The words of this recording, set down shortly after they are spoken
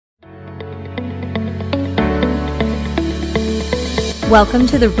Welcome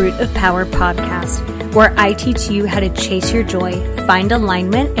to the Root of Power podcast, where I teach you how to chase your joy, find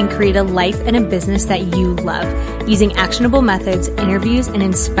alignment, and create a life and a business that you love, using actionable methods, interviews, and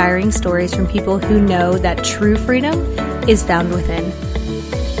inspiring stories from people who know that true freedom is found within.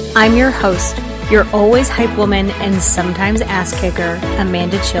 I'm your host, your always hype woman and sometimes ass kicker,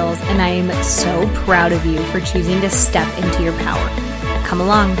 Amanda Chills, and I am so proud of you for choosing to step into your power. Come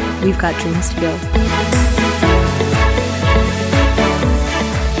along, we've got dreams to build.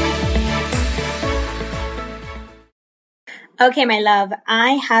 Okay, my love,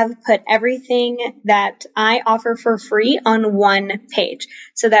 I have put everything that I offer for free on one page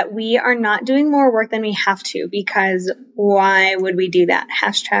so that we are not doing more work than we have to, because why would we do that?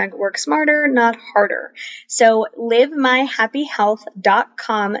 Hashtag work smarter, not harder. So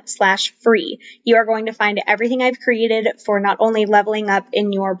livemyhappyhealth.com/free. You are going to find everything I've created for not only leveling up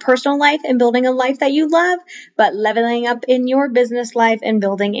in your personal life and building a life that you love, but leveling up in your business life and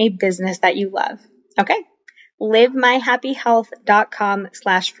building a business that you love. Okay?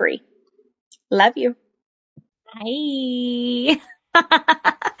 livemyhappyhealth.com/free. Love you. Hi.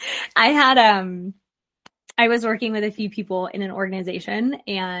 I was working with a few people in an organization,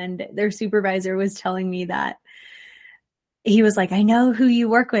 and their supervisor was telling me that he was like, I know who you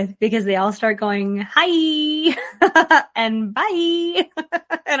work with because they all start going, hi and bye.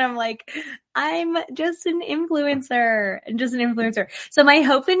 And I'm like, I'm just an influencer. So my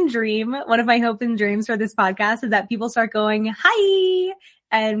hope and dream, one of my hope and dreams for this podcast is that people start going, hi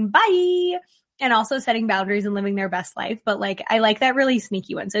and bye. And also setting boundaries and living their best life. But like, I like that really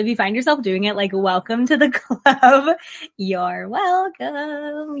sneaky one. So if you find yourself doing it, like, welcome to the club. You're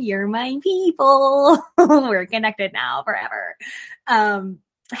welcome. You're my people. We're connected now forever.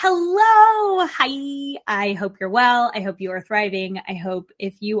 Hello. Hi. I hope you're well. I hope you are thriving. I hope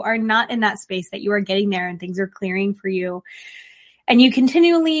if you are not in that space that you are getting there and things are clearing for you. And you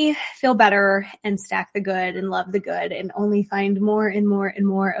continually feel better and stack the good and love the good and only find more and more and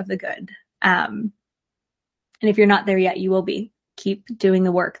more of the good. And if you're not there yet, you will be. Keep doing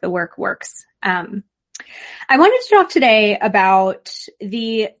the work. The work works. I wanted to talk today about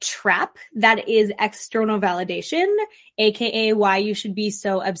the trap that is external validation, aka why you should be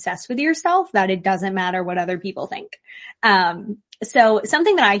so obsessed with yourself that it doesn't matter what other people think. So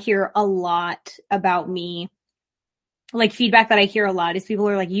something that I hear a lot about me, like feedback that I hear a lot, is people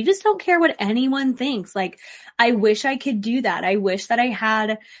are like, you just don't care what anyone thinks. Like, I wish I could do that. I wish that I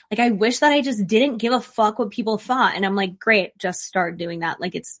wish that I just didn't give a fuck what people thought. And I'm like, great, just start doing that.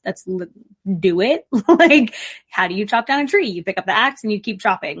 Like, do it. Like, how do you chop down a tree? You pick up the axe and you keep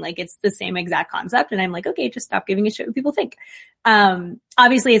chopping. Like, it's the same exact concept. And I'm like, okay, just stop giving a shit what people think.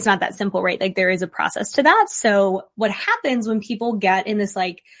 Obviously it's not that simple, right? Like, there is a process to that. So what happens when people get in this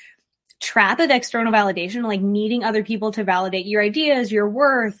like trap of external validation, like needing other people to validate your ideas, your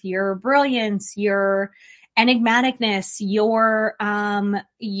worth, your brilliance, your enigmaticness, your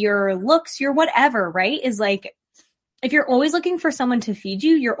looks, your whatever, right? Is like, if you're always looking for someone to feed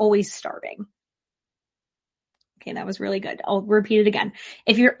you, you're always starving. Okay, that was really good. I'll repeat it again.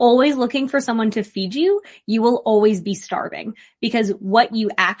 If you're always looking for someone to feed you, you will always be starving, because what you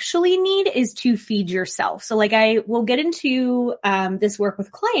actually need is to feed yourself. So like, I will get into this work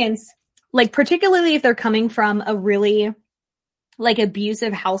with clients, like particularly if they're coming from a really like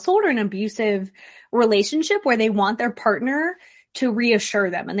abusive household or an abusive relationship where they want their partner to reassure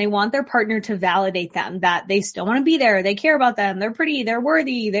them and they want their partner to validate them that they still want to be there. They care about them. They're pretty, they're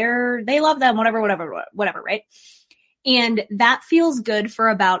worthy. They love them, whatever, right? And that feels good for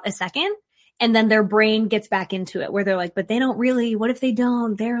about a second. And then their brain gets back into it where they're like, but they don't really, what if they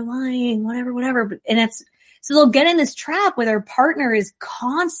don't? They're lying, whatever. And so they'll get in this trap where their partner is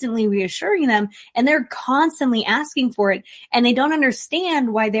constantly reassuring them and they're constantly asking for it. And they don't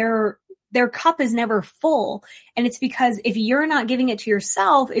understand why their cup is never full. And it's because if you're not giving it to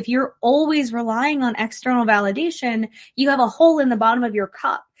yourself, if you're always relying on external validation, you have a hole in the bottom of your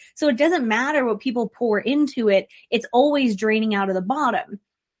cup. So it doesn't matter what people pour into it. It's always draining out of the bottom.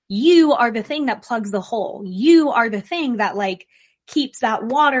 You are the thing that plugs the hole. You are the thing that like keeps that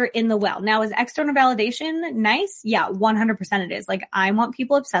water in the well. Now, is external validation nice? Yeah, 100% it is. Like, I want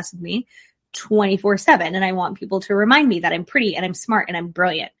people obsessed with me 24/7. And I want people to remind me that I'm pretty and I'm smart and I'm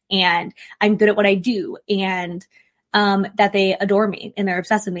brilliant and I'm good at what I do, and that they adore me and they're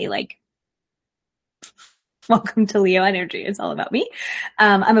obsessed with me. Like, welcome to Leo energy. It's all about me.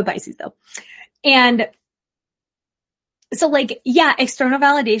 I'm a Pisces though. And so like, yeah, external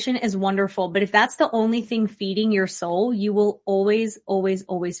validation is wonderful, but if that's the only thing feeding your soul, you will always, always,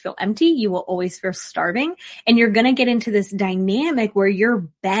 always feel empty. You will always feel starving, and you're going to get into this dynamic where you're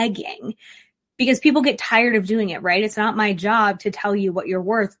begging because people get tired of doing it, right? It's not my job to tell you what you're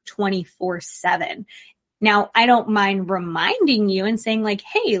worth 24/7. Now, I don't mind reminding you and saying like,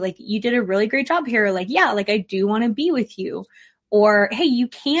 hey, like you did a really great job here. Like, yeah, like I do want to be with you. Or, hey, you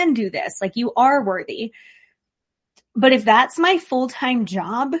can do this. Like you are worthy. But if that's my full-time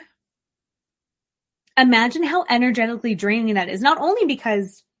job, imagine how energetically draining that is. Not only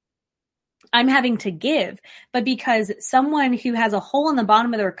because I'm having to give, but because someone who has a hole in the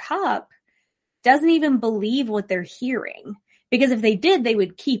bottom of their cup doesn't even believe what they're hearing. Because if they did, they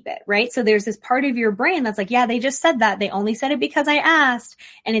would keep it, right? So there's this part of your brain that's like, yeah, they just said that. They only said it because I asked,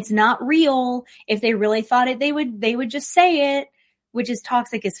 and it's not real. If they really thought it, they would just say it, which is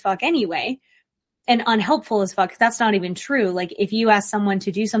toxic as fuck anyway, and unhelpful as fuck. That's not even true. Like if you ask someone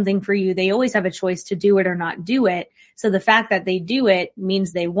to do something for you, they always have a choice to do it or not do it. So the fact that they do it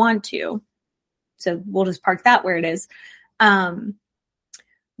means they want to. So we'll just park that where it is.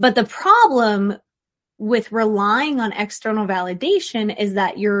 But the problem with relying on external validation is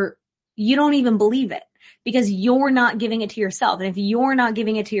that you don't even believe it because you're not giving it to yourself. And if you're not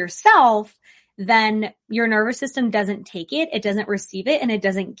giving it to yourself, then your nervous system doesn't take it, it doesn't receive it, and it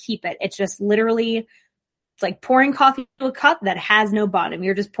doesn't keep it. It's just literally, it's like pouring coffee into a cup that has no bottom.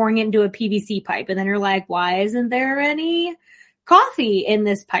 You're just pouring it into a PVC pipe. And then you're like, why isn't there any coffee in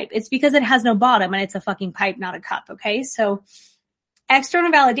this pipe? It's because it has no bottom and it's a fucking pipe, not a cup. Okay. So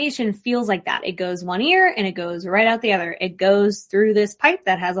external validation feels like that. It goes one ear and it goes right out the other. It goes through this pipe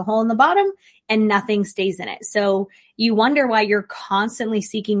that has a hole in the bottom and nothing stays in it. So you wonder why you're constantly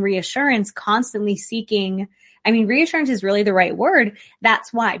seeking reassurance, reassurance is really the right word.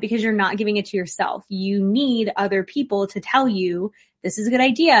 That's why, because you're not giving it to yourself. You need other people to tell you, this is a good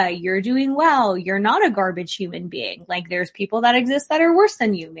idea. You're doing well. You're not a garbage human being. Like there's people that exist that are worse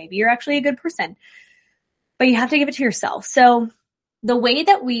than you. Maybe you're actually a good person, but you have to give it to yourself. So the way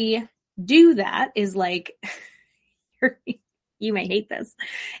that we do that is like, you may hate this,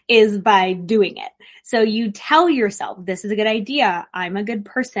 is by doing it. So you tell yourself, this is a good idea. I'm a good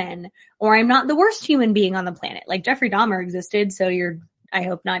person, or I'm not the worst human being on the planet. Like Jeffrey Dahmer existed. So you're, I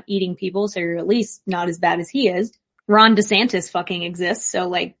hope, not eating people. So you're at least not as bad as he is. Ron DeSantis fucking exists. So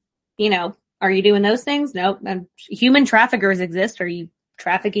like, are you doing those things? Nope. And human traffickers exist. Are you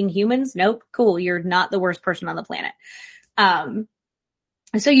trafficking humans? Nope. Cool. You're not the worst person on the planet.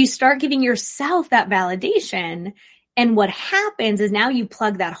 So you start giving yourself that validation. And what happens is now you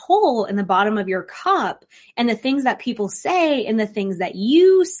plug that hole in the bottom of your cup, and the things that people say and the things that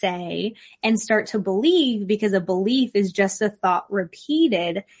you say and start to believe, because a belief is just a thought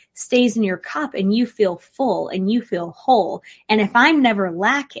repeated, stays in your cup, and you feel full and you feel whole. And if I'm never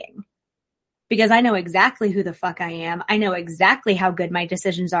lacking, because I know exactly who the fuck I am. I know exactly how good my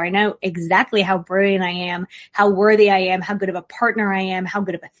decisions are. I know exactly how brilliant I am, how worthy I am, how good of a partner I am, how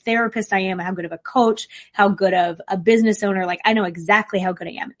good of a therapist I am, how good of a coach, how good of a business owner. Like I know exactly how good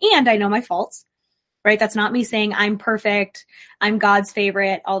I am. And I know my faults, right? That's not me saying I'm perfect. I'm God's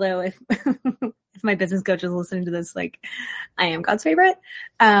favorite. Although if, if my business coach is listening to this, like I am God's favorite.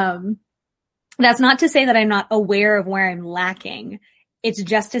 That's not to say that I'm not aware of where I'm lacking. It's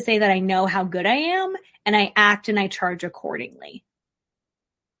just to say that I know how good I am and I act and I charge accordingly.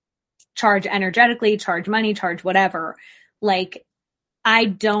 Charge energetically, charge money, charge whatever. Like I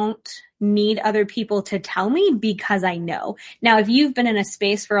don't need other people to tell me because I know. Now, if you've been in a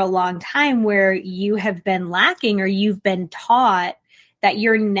space for a long time where you have been lacking or you've been taught that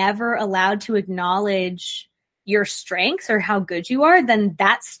you're never allowed to acknowledge your strengths or how good you are, then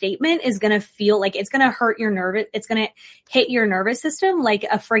that statement is going to feel like it's going to hurt your nervous. It's going to hit your nervous system like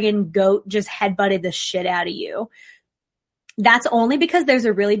a friggin' goat just headbutted the shit out of you. That's only because there's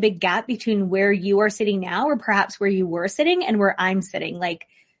a really big gap between where you are sitting now, or perhaps where you were sitting, and where I'm sitting. Like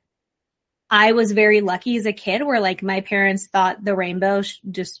I was very lucky as a kid where like my parents thought the rainbow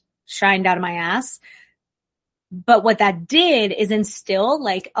just shined out of my ass. But what that did is instill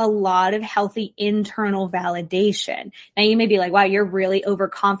like a lot of healthy internal validation. Now you may be like, wow, you're really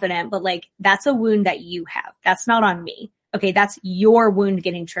overconfident, but like that's a wound that you have. That's not on me. Okay. That's your wound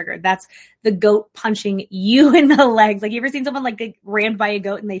getting triggered. That's the goat punching you in the legs. Like you ever seen someone like get rammed by a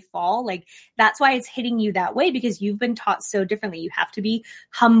goat and they fall? Like that's why it's hitting you that way, because you've been taught so differently. You have to be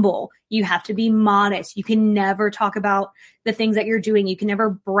humble. You have to be modest. You can never talk about the things that you're doing. You can never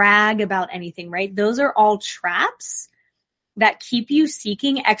brag about anything, right? Those are all traps that keep you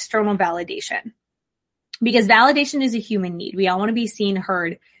seeking external validation, because validation is a human need. We all want to be seen,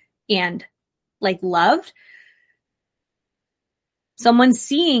 heard, and like loved. Someone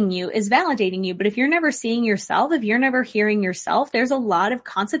seeing you is validating you. But if you're never seeing yourself, if you're never hearing yourself, there's a lot of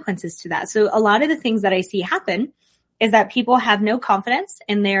consequences to that. So a lot of the things that I see happen is that people have no confidence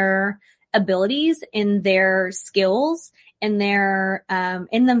in their abilities, in their skills, in their,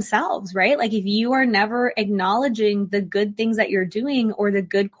 in themselves, right? Like if you are never acknowledging the good things that you're doing or the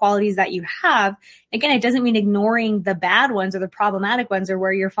good qualities that you have, again, it doesn't mean ignoring the bad ones or the problematic ones or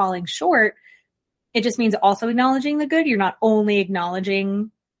where you're falling short. It just means also acknowledging the good. You're not only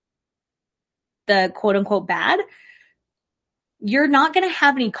acknowledging the quote unquote bad. You're not going to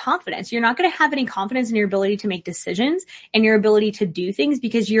have any confidence. You're not going to have any confidence in your ability to make decisions and your ability to do things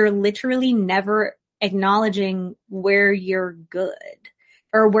because you're literally never acknowledging where you're good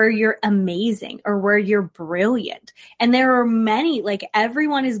or where you're amazing or where you're brilliant. And there are many, like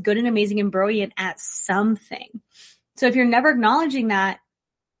everyone is good and amazing and brilliant at something. So if you're never acknowledging that,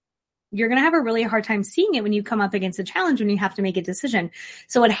 you're going to have a really hard time seeing it when you come up against a challenge, when you have to make a decision.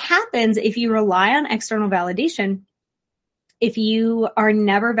 So what happens if you rely on external validation, if you are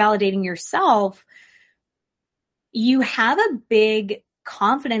never validating yourself, you have a big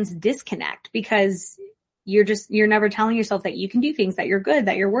confidence disconnect because you're never telling yourself that you can do things, that you're good,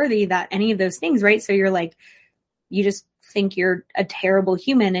 that you're worthy, that any of those things, right? So you're like, you just think you're a terrible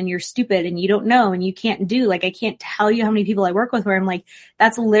human and you're stupid and you don't know and you can't do. Like, I can't tell you how many people I work with where I'm like,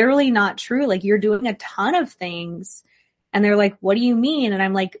 that's literally not true. Like, you're doing a ton of things. And they're like, what do you mean? And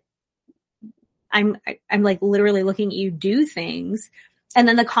I'm like, I'm like literally looking at you do things. And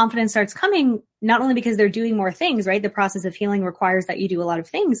then the confidence starts coming, not only because they're doing more things, right? The process of healing requires that you do a lot of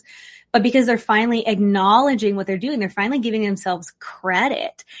things, but because they're finally acknowledging what they're doing. They're finally giving themselves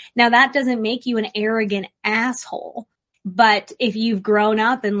credit. Now, that doesn't make you an arrogant asshole. But if you've grown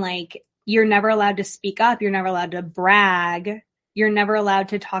up and like, you're never allowed to speak up, you're never allowed to brag, you're never allowed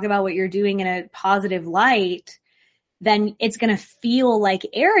to talk about what you're doing in a positive light, then it's going to feel like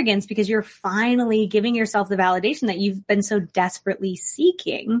arrogance because you're finally giving yourself the validation that you've been so desperately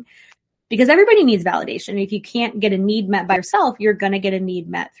seeking. Because everybody needs validation. If you can't get a need met by yourself, you're going to get a need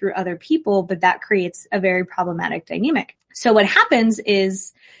met through other people, but that creates a very problematic dynamic. So what happens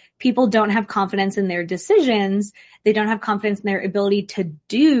is people don't have confidence in their decisions. They don't have confidence in their ability to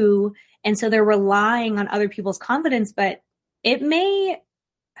do. And so they're relying on other people's confidence, but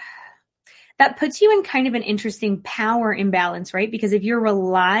that puts you in kind of an interesting power imbalance, right? Because if you're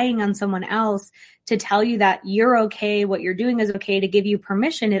relying on someone else to tell you that you're okay, what you're doing is okay, to give you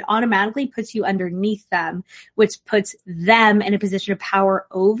permission, it automatically puts you underneath them, which puts them in a position of power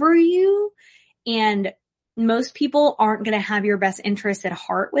over you. And most people aren't going to have your best interests at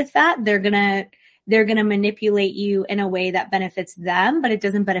heart with that. They're going to manipulate you in a way that benefits them, but it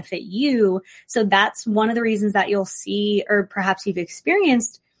doesn't benefit you. So that's one of the reasons that you'll see, or perhaps you've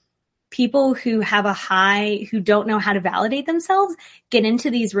experienced, people who who don't know how to validate themselves get into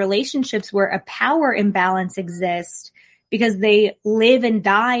these relationships where a power imbalance exists because they live and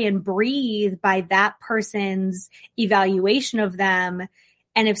die and breathe by that person's evaluation of them.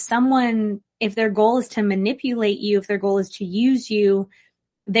 And if their goal is to manipulate you, if their goal is to use you,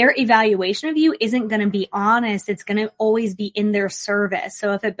 their evaluation of you isn't going to be honest. It's going to always be in their service.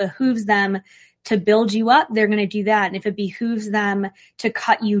 So if it behooves them to build you up, they're going to do that. And if it behooves them to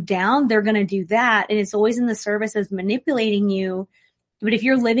cut you down, they're going to do that. And it's always in the service of manipulating you. But if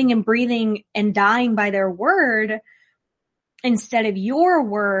you're living and breathing and dying by their word instead of your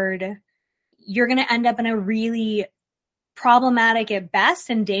word, you're going to end up in a really problematic at best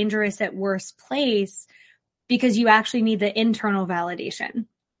and dangerous at worst place because you actually need the internal validation.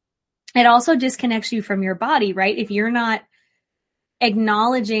 It also disconnects you from your body, right? If you're not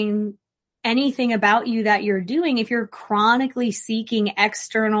acknowledging anything about you that you're doing, if you're chronically seeking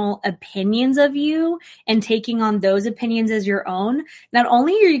external opinions of you and taking on those opinions as your own, not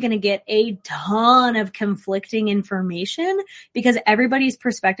only are you going to get a ton of conflicting information because everybody's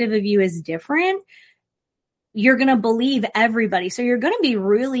perspective of you is different, you're going to believe everybody. So you're going to be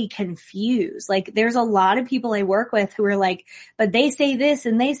really confused. Like, there's a lot of people I work with who are like, but they say this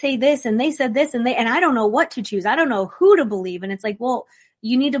and they say this and they said this and I don't know what to choose. I don't know who to believe. And it's like, well,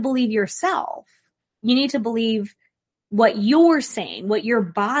 you need to believe yourself. You need to believe what you're saying, what your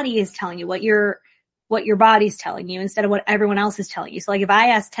body is telling you, what your body's telling you instead of what everyone else is telling you. So like, if I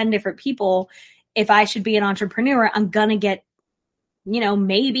ask 10 different people if I should be an entrepreneur, I'm going to get,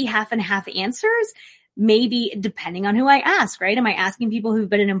 maybe half and half answers. Maybe depending on who I ask, right? Am I asking people who've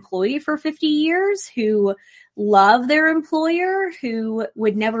been an employee for 50 years, who love their employer, who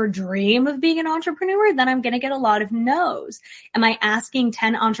would never dream of being an entrepreneur? Then I'm going to get a lot of no's. Am I asking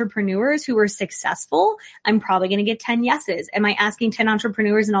 10 entrepreneurs who are successful? I'm probably going to get 10 yeses. Am I asking 10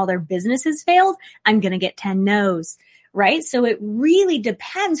 entrepreneurs and all their businesses failed? I'm going to get 10 no's, right? So it really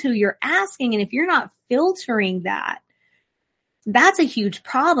depends who you're asking. And if you're not filtering that, that's a huge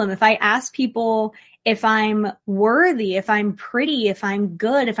problem. If I ask people if I'm worthy, if I'm pretty, if I'm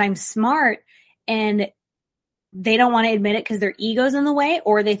good, if I'm smart, and they don't want to admit it because their ego's in the way,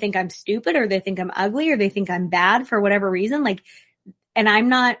 or they think I'm stupid, or they think I'm ugly, or they think I'm bad for whatever reason, like, and I'm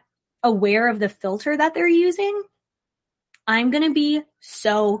not aware of the filter that they're using, I'm going to be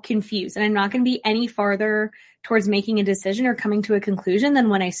so confused, and I'm not going to be any farther towards making a decision or coming to a conclusion than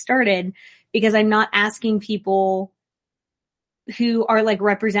when I started, because I'm not asking people who are like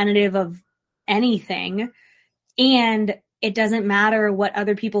representative of anything. And it doesn't matter what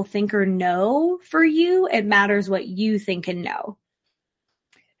other people think or know for you. It matters what you think and know.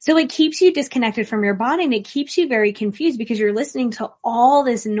 So it keeps you disconnected from your body, and it keeps you very confused because you're listening to all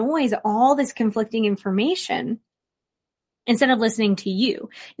this noise, all this conflicting information, instead of listening to you.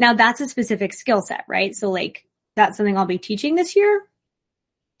 Now, that's a specific skill set, right? So like, that's something I'll be teaching this year.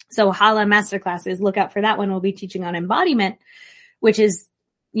 So Hala Masterclasses, look out for that one. We'll be teaching on embodiment, which is,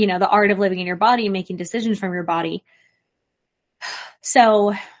 you know, the art of living in your body and making decisions from your body.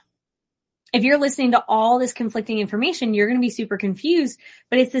 So if you're listening to all this conflicting information, you're going to be super confused.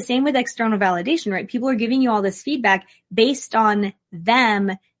 But it's the same with external validation, right? People are giving you all this feedback based on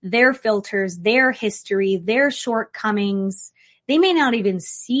them, their filters, their history, their shortcomings. They may not even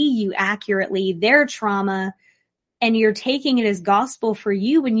see you accurately, their trauma, and you're taking it as gospel for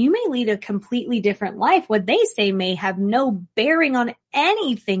you when you may lead a completely different life. What they say may have no bearing on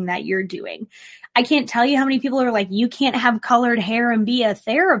anything that you're doing. I can't tell you how many people are like, you can't have colored hair and be a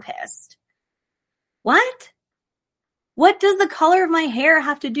therapist. What? What does the color of my hair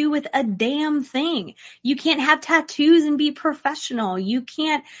have to do with a damn thing? You can't have tattoos and be professional. You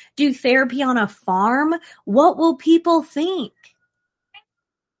can't do therapy on a farm. What will people think?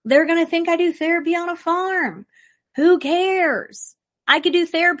 They're going to think I do therapy on a farm. Who cares? I could do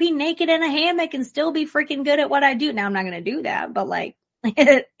therapy naked in a hammock and still be freaking good at what I do. Now, I'm not going to do that, but like,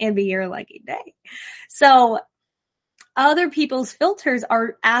 it'd be your lucky day. So other people's filters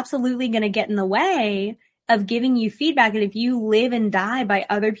are absolutely going to get in the way of giving you feedback. And if you live and die by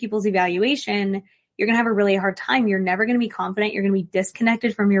other people's evaluation, you're going to have a really hard time. You're never going to be confident. You're going to be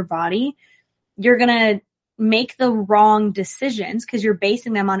disconnected from your body. You're going to make the wrong decisions because you're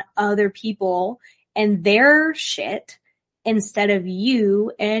basing them on other people and their shit instead of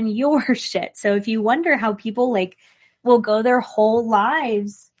you and your shit. So if you wonder how people like will go their whole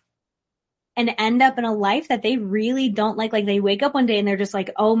lives and end up in a life that they really don't like they wake up one day and they're just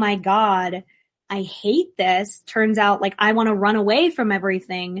like, oh my God, I hate this. Turns out like I want to run away from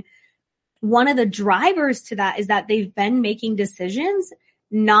everything. One of the drivers to that is that they've been making decisions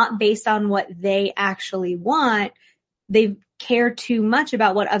not based on what they actually want. They care too much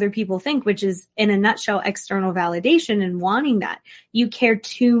about what other people think, which is in a nutshell, external validation and wanting that. You care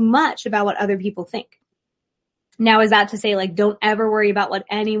too much about what other people think. Now, is that to say, like, don't ever worry about what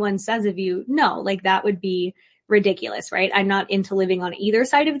anyone says of you? No, like that would be ridiculous, right? I'm not into living on either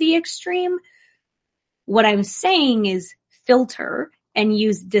side of the extreme. What I'm saying is filter and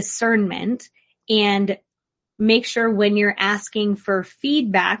use discernment and make sure when you're asking for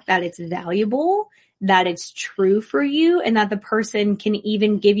feedback that it's valuable, that it's true for you, and that the person can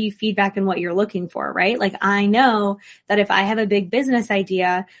even give you feedback in what you're looking for, right? Like I know that if I have a big business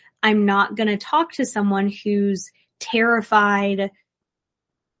idea, I'm not going to talk to someone who's terrified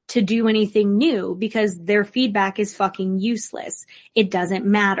to do anything new because their feedback is fucking useless. It doesn't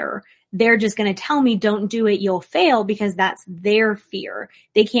matter. They're just going to tell me, don't do it, you'll fail, because that's their fear.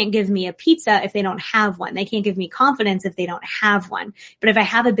 They can't give me a pizza if they don't have one. They can't give me confidence if they don't have one. But if I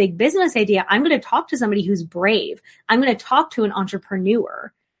have a big business idea, I'm going to talk to somebody who's brave. I'm going to talk to an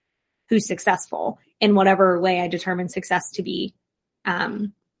entrepreneur who's successful in whatever way I determine success to be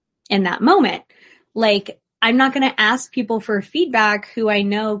in that moment. Like, I'm not going to ask people for feedback who I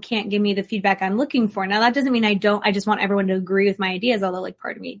know can't give me the feedback I'm looking for. Now, that doesn't mean I just want everyone to agree with my ideas, although like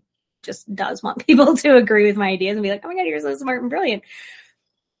part of me just does want people to agree with my ideas and be like, oh my God, you're so smart and brilliant.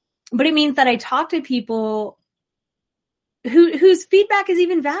 But it means that I talk to people whose feedback is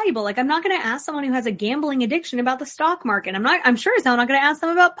even valuable. Like, I'm not going to ask someone who has a gambling addiction about the stock market. I'm sure as hell not going to ask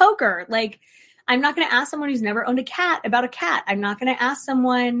them about poker. Like, I'm not going to ask someone who's never owned a cat about a cat. I'm not going to ask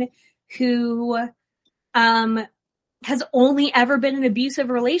someone who has only ever been in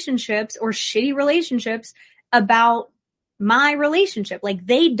abusive relationships or shitty relationships about my relationship. Like,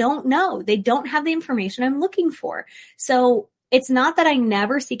 they don't know. They don't have the information I'm looking for. So it's not that I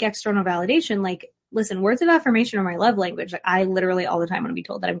never seek external validation. Like, listen, words of affirmation are my love language. Like, I literally all the time want to be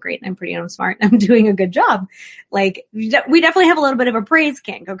told that I'm great and I'm pretty and I'm smart and I'm doing a good job. Like, we definitely have a little bit of a praise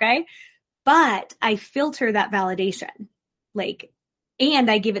kink, okay? But I filter that validation. Like, and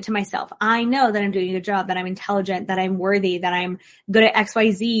I give it to myself. I know that I'm doing a good job, that I'm intelligent, that I'm worthy, that I'm good at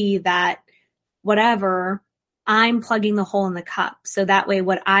XYZ, that whatever, I'm plugging the hole in the cup. So that way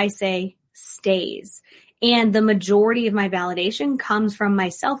what I say stays. And the majority of my validation comes from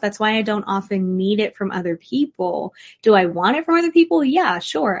myself. That's why I don't often need it from other people. Do I want it from other people? Yeah,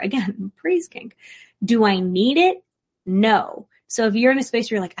 sure. Again, praise kink. Do I need it? No. So if you're in a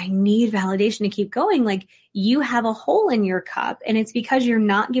space where you're like, I need validation to keep going, like you have a hole in your cup and it's because you're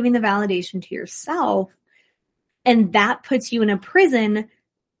not giving the validation to yourself. And that puts you in a prison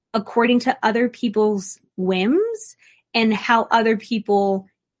according to other people's whims and how other people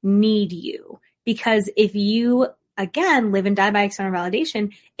need you. Because if you, again, live and die by external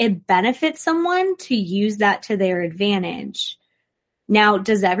validation, it benefits someone to use that to their advantage. Now,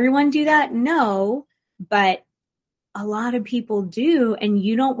 does everyone do that? No, but a lot of people do. And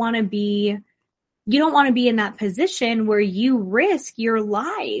you don't want to be in that position where you risk your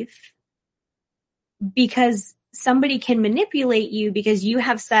life because somebody can manipulate you because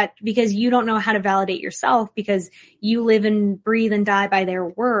because you don't know how to validate yourself because you live and breathe and die by their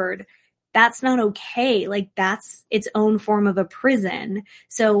word. That's not okay. Like that's its own form of a prison.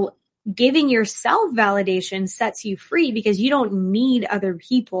 So giving yourself validation sets you free because you don't need other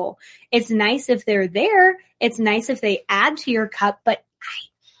people. It's nice if they're there. It's nice if they add to your cup, but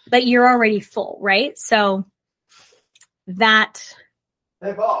you're already full, right? So that.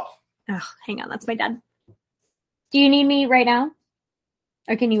 Hey, boss. Oh, hang on. That's my dad. Do you need me right now?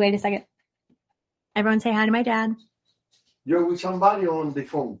 Or can you wait a second? Everyone say hi to my dad. You're with somebody on the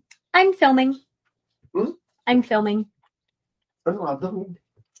phone. I'm filming. Hmm? I'm filming. No, I don't.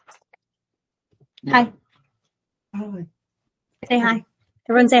 Hi. Hi. Say hi.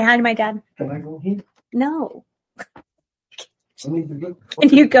 Everyone say hi to my dad. Can I go here? No. I need to go. Can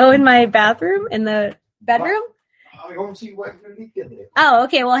you go in my bathroom? In the bedroom? I want to see what you need there. Oh,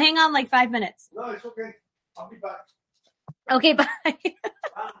 okay. Well, hang on like 5 minutes. No, it's okay. I'll be back. Okay, bye.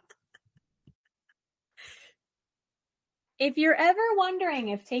 If you're ever wondering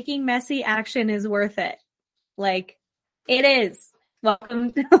if taking messy action is worth it, like it is.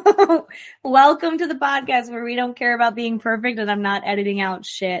 Welcome to the podcast where we don't care about being perfect and I'm not editing out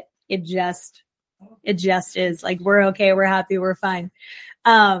shit. It just is like, we're okay. We're happy. We're fine.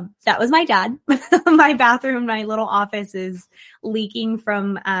 That was my dad. My bathroom, my little office is leaking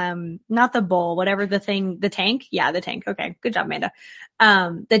from, not the bowl, whatever the tank. Yeah, the tank. Okay. Good job, Amanda.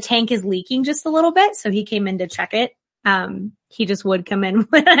 The tank is leaking just a little bit. So he came in to check it. He just would come in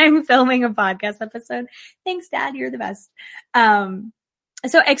when I'm filming a podcast episode. Thanks, Dad. You're the best.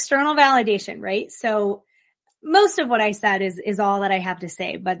 So external validation, right? So most of what I said is all that I have to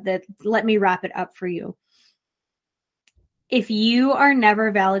say, but let me wrap it up for you. If you are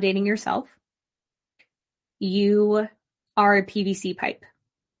never validating yourself, you are a PVC pipe.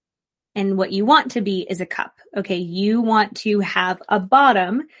 And what you want to be is a cup. Okay. You want to have a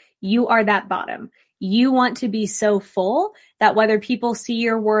bottom. You are that bottom. You want to be so full that whether people see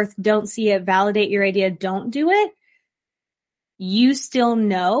your worth, don't see it, validate your idea, don't do it, you still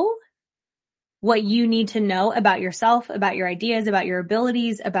know what you need to know about yourself, about your ideas, about your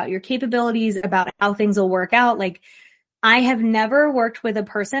abilities, about your capabilities, about how things will work out. Like, I have never worked with a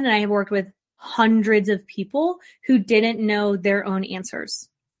person, and I have worked with hundreds of people who didn't know their own answers.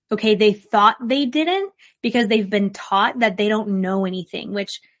 Okay. They thought they didn't because they've been taught that they don't know anything,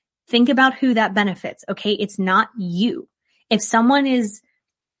 which think about who that benefits. Okay. It's not you. If someone is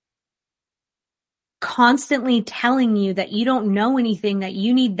constantly telling you that you don't know anything, that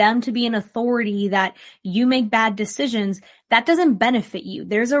you need them to be an authority, that you make bad decisions, that doesn't benefit you.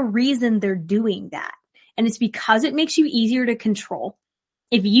 There's a reason they're doing that. And it's because it makes you easier to control.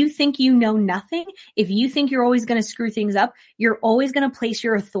 If you think you know nothing, if you think you're always going to screw things up, you're always going to place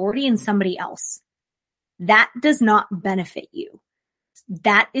your authority in somebody else. That does not benefit you.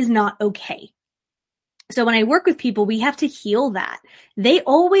 That is not okay. So when I work with people, we have to heal that. They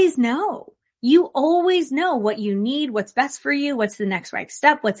always know. You always know what you need, what's best for you, what's the next right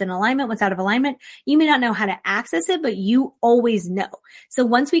step, what's in alignment, what's out of alignment. You may not know how to access it, but you always know. So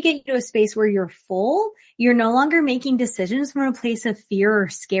once we get you to a space where you're full, you're no longer making decisions from a place of fear or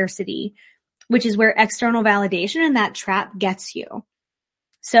scarcity, which is where external validation and that trap gets you.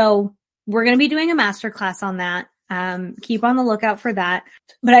 So we're going to be doing a masterclass on that. Keep on the lookout for that.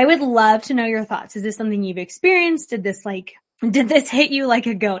 But I would love to know your thoughts. Is this something you've experienced? Did this hit you like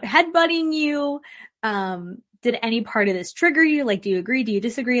a goat headbutting you? Did any part of this trigger you? Like, do you agree? Do you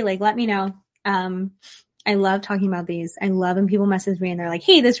disagree? Like, let me know. I love talking about these. I love when people message me and they're like,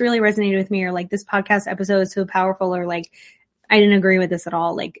 hey, this really resonated with me, or like this podcast episode is so powerful, or like, I didn't agree with this at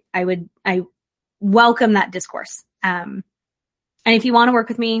all. Like, I welcome that discourse. And if you want to work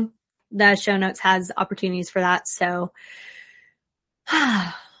with me, the show notes has opportunities for that. So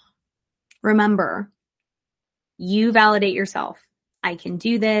remember, you validate yourself. I can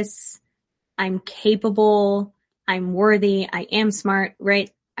do this. I'm capable. I'm worthy. I am smart,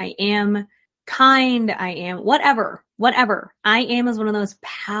 right? I am kind. I am whatever. I am is one of those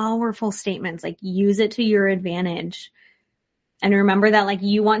powerful statements. Like, use it to your advantage. And remember that, like,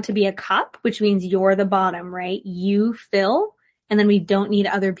 you want to be a cup, which means you're the bottom, right? You fill, and then we don't need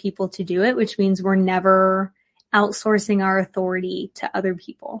other people to do it, which means we're never outsourcing our authority to other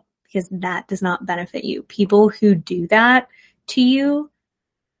people, because that does not benefit you. People who do that to you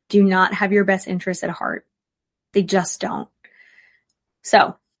do not have your best interests at heart. They just don't.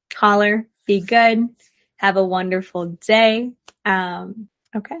 So holler, be good, have a wonderful day.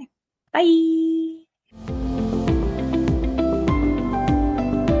 Okay, bye.